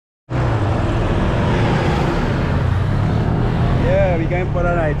going for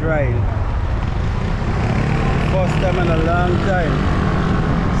the night ride. First time in a long time.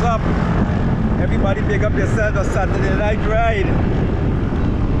 What's up? Everybody pick up yourself a Saturday night ride.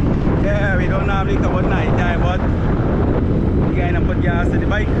 Yeah, we don't normally come at night time, but we gonna put gas in the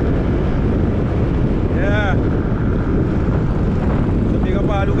bike. Yeah. So big up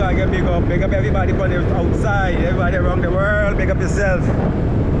all who gotta get big up. Big up everybody on the outside, everybody around the world. Big up yourself.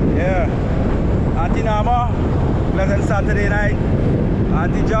 Yeah. Auntie Nama, pleasant Saturday night.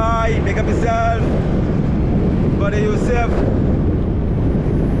 Auntie Joy, big up yourself. Brother Yusuf.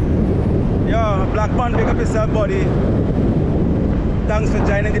 Yo, Black man, big up yourself, buddy. Thanks for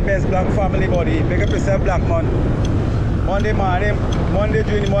joining the Best Black family, buddy. Big up yourself, Black man. Monday morning, Monday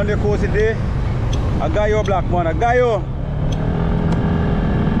during the Monday course day. I got you, Black man. I got you.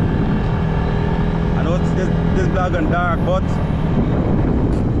 I know it's this black and dark, but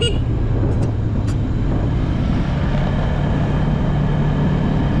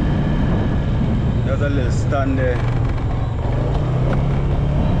there's a little stand there.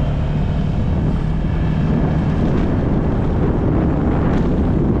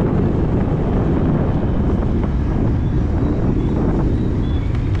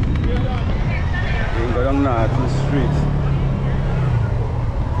 You can go down now to the street.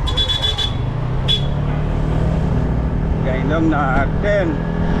 Going down now then.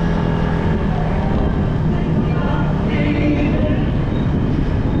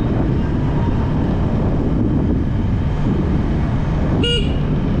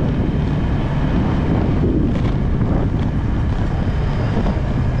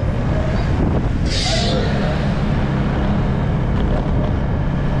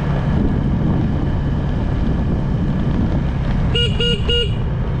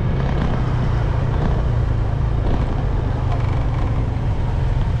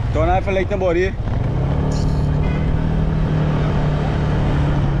 Don't have to like nobody.